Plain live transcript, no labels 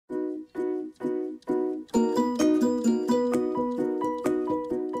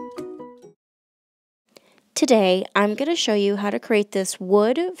Today, I'm going to show you how to create this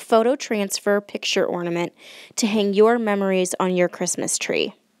wood photo transfer picture ornament to hang your memories on your Christmas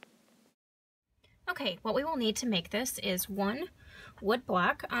tree. Okay, what we will need to make this is one wood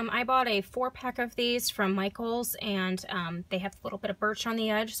block. I bought a 4-pack of these from Michael's, and they have a little bit of birch on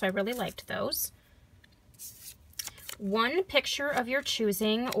the edge, so I really liked those. One picture of your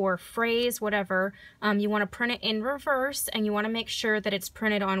choosing, or phrase, whatever. You want to print it in reverse, and you want to make sure that it's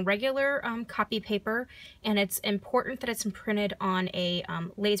printed on regular copy paper, and it's important that it's printed on a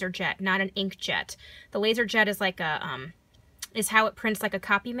laser jet, not an ink jet. The laser jet is like a is how it prints like a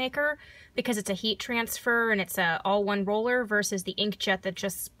copy maker, because it's a heat transfer and it's a all one roller versus the inkjet that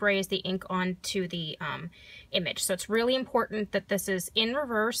just sprays the ink onto the image. So it's really important that this is in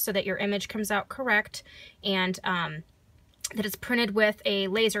reverse so that your image comes out correct, and that it's printed with a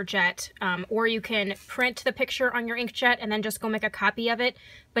laser jet, or you can print the picture on your inkjet and then just go make a copy of it,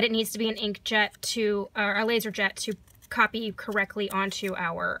 but it needs to be an inkjet to, or a laser jet to copy correctly onto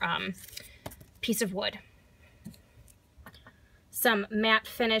our piece of wood. Some matte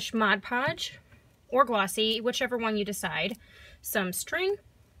finish Mod Podge, or glossy, whichever one you decide, some string,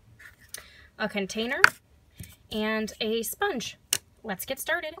 a container, and a sponge. Let's get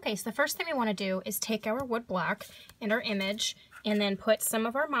started. Okay, so the first thing we want to do is take our wood block and our image and then put some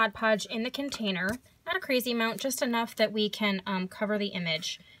of our Mod Podge in the container. Not a crazy amount, just enough that we can cover the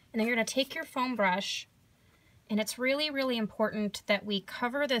image. And then you're going to take your foam brush, and it's really, really important that we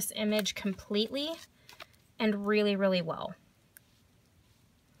cover this image completely and really, really well.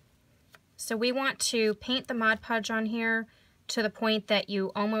 So we want to paint the Mod Podge on here to the point that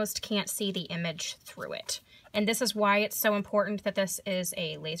you almost can't see the image through it. And this is why it's so important that this is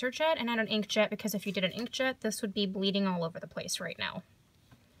a laser jet and not an inkjet, because if you did an inkjet, this would be bleeding all over the place right now.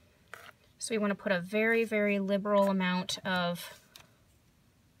 So we want to put a very, very liberal amount of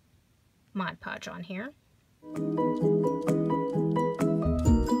Mod Podge on here.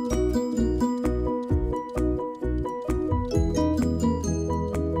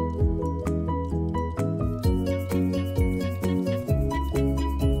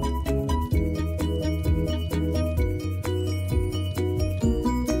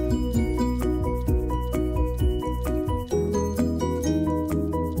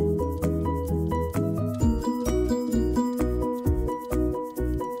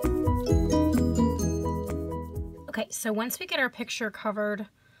 Okay, so once we get our picture covered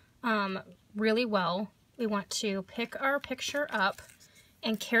really well, we want to pick our picture up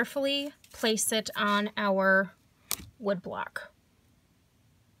and carefully place it on our wood block.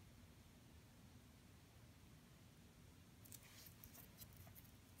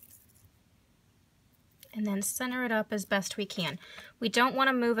 And then center it up as best we can. We don't want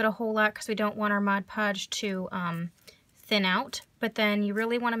to move it a whole lot because we don't want our Mod Podge to thin out, but then you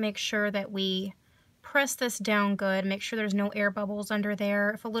really want to make sure that we press this down good, make sure there's no air bubbles under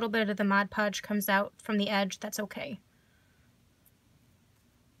there. If a little bit of the Mod Podge comes out from the edge, that's okay.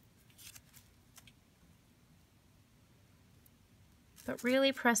 But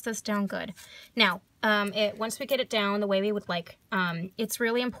really press this down good. Now, once we get it down the way we would like, it's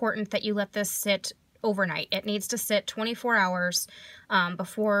really important that you let this sit overnight. It needs to sit 24 hours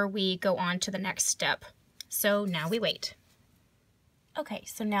before we go on to the next step. So now we wait. Okay,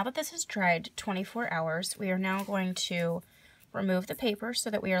 so now that this has dried 24 hours, we are now going to remove the paper so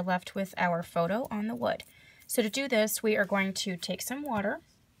that we are left with our photo on the wood. So to do this, we are going to take some water,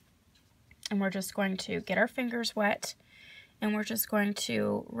 and we're just going to get our fingers wet, and we're just going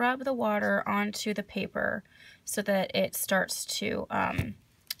to rub the water onto the paper so that it starts to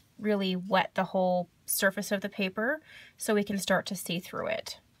really wet the whole surface of the paper so we can start to see through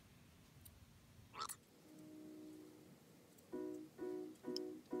it.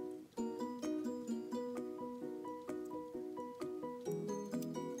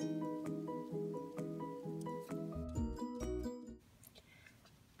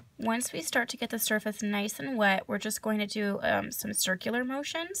 Once we start to get the surface nice and wet, we're just going to do some circular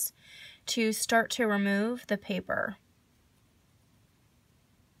motions to start to remove the paper.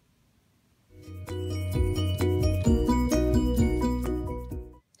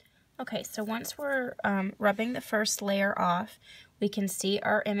 Okay, so once we're rubbing the first layer off, we can see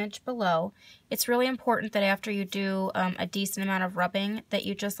our image below. It's really important that after you do a decent amount of rubbing that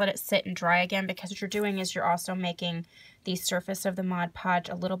you just let it sit and dry again, because what you're doing is you're also making the surface of the Mod Podge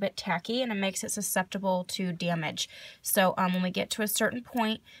a little bit tacky, and it makes it susceptible to damage. So when we get to a certain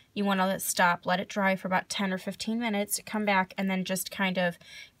point, you want to let it stop, let it dry for about 10 or 15 minutes, come back, and then just kind of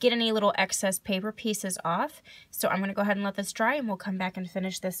get any little excess paper pieces off. So I'm going to go ahead and let this dry, and we'll come back and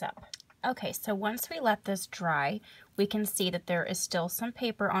finish this up. Okay, so once we let this dry, we can see that there is still some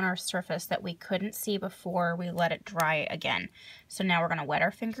paper on our surface that we couldn't see before we let it dry again. So now we're going to wet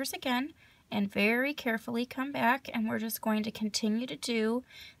our fingers again and very carefully come back, and we're just going to continue to do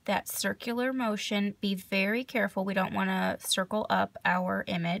that circular motion. Be very careful. We don't want to circle up our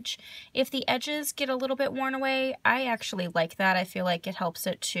image. If the edges get a little bit worn away, I actually like that. I feel like it helps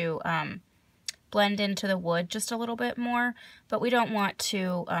it to blend into the wood just a little bit more, but we don't want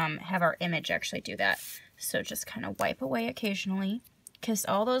to have our image actually do that. So just kind of wipe away occasionally, because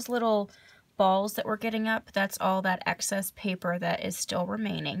all those little balls that we're getting up, that's all that excess paper that is still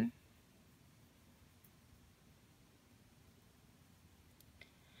remaining.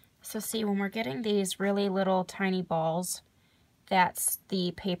 So see, when we're getting these really little tiny balls, that's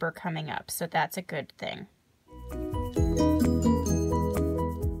the paper coming up, so that's a good thing.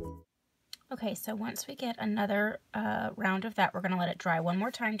 Okay, so once we get another round of that, we're going to let it dry one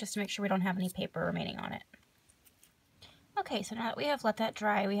more time just to make sure we don't have any paper remaining on it. Okay, so now that we have let that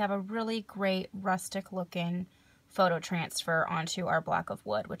dry, we have a really great rustic looking photo transfer onto our block of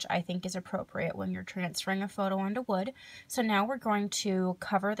wood, which I think is appropriate when you're transferring a photo onto wood. So now we're going to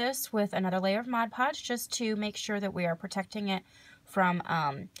cover this with another layer of Mod Podge just to make sure that we are protecting it from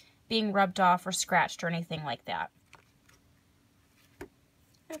being rubbed off or scratched or anything like that.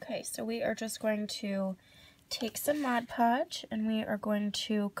 Okay, so we are just going to take some Mod Podge and we are going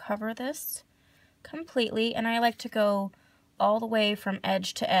to cover this completely, and I like to go all the way from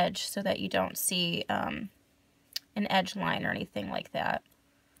edge to edge so that you don't see an edge line or anything like that.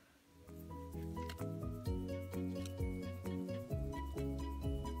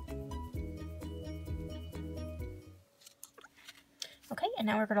 Okay, and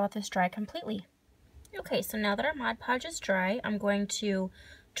now we're going to let this dry completely. Okay, so now that our Mod Podge is dry, I'm going to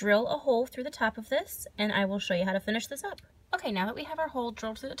drill a hole through the top of this, and I will show you how to finish this up. Okay, now that we have our hole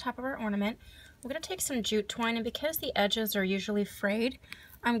drilled through the top of our ornament, we're going to take some jute twine, and because the edges are usually frayed,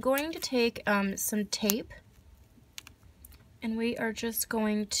 I'm going to take some tape, and we are just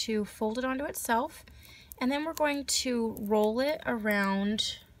going to fold it onto itself, and then we're going to roll it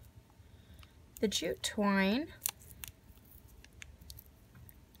around the jute twine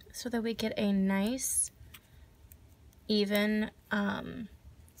so that we get a nice, even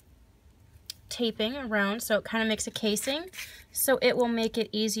taping around, so it kind of makes a casing, so it will make it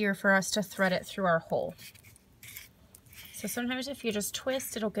easier for us to thread it through our hole. So sometimes if you just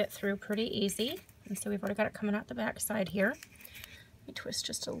twist, it'll get through pretty easy. And so we've already got it coming out the back side here. You twist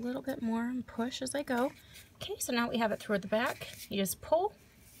just a little bit more and push as I go. Okay, so now we have it through the back. You just pull.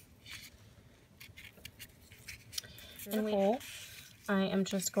 And I am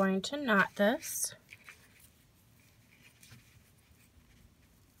just going to knot this.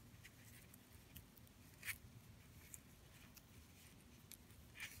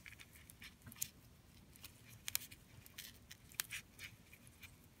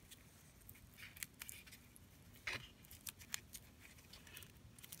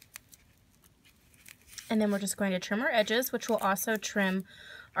 And then we're just going to trim our edges, which will also trim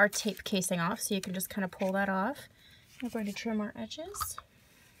our tape casing off, so you can just kind of pull that off. We're going to trim our edges.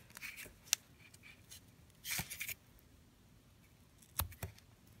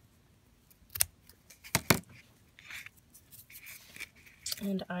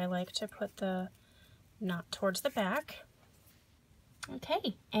 And I like to put the knot towards the back.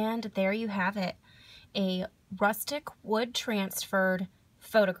 Okay, and there you have it. A rustic wood transferred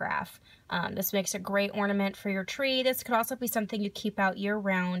photograph. This makes a great ornament for your tree. This could also be something you keep out year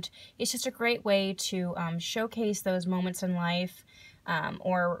round. It's just a great way to showcase those moments in life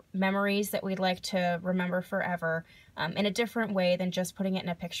or memories that we'd like to remember forever in a different way than just putting it in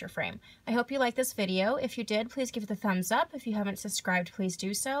a picture frame. I hope you liked this video. If you did, please give it a thumbs up. If you haven't subscribed, please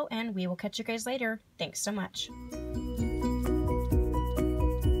do so, and we will catch you guys later. Thanks so much.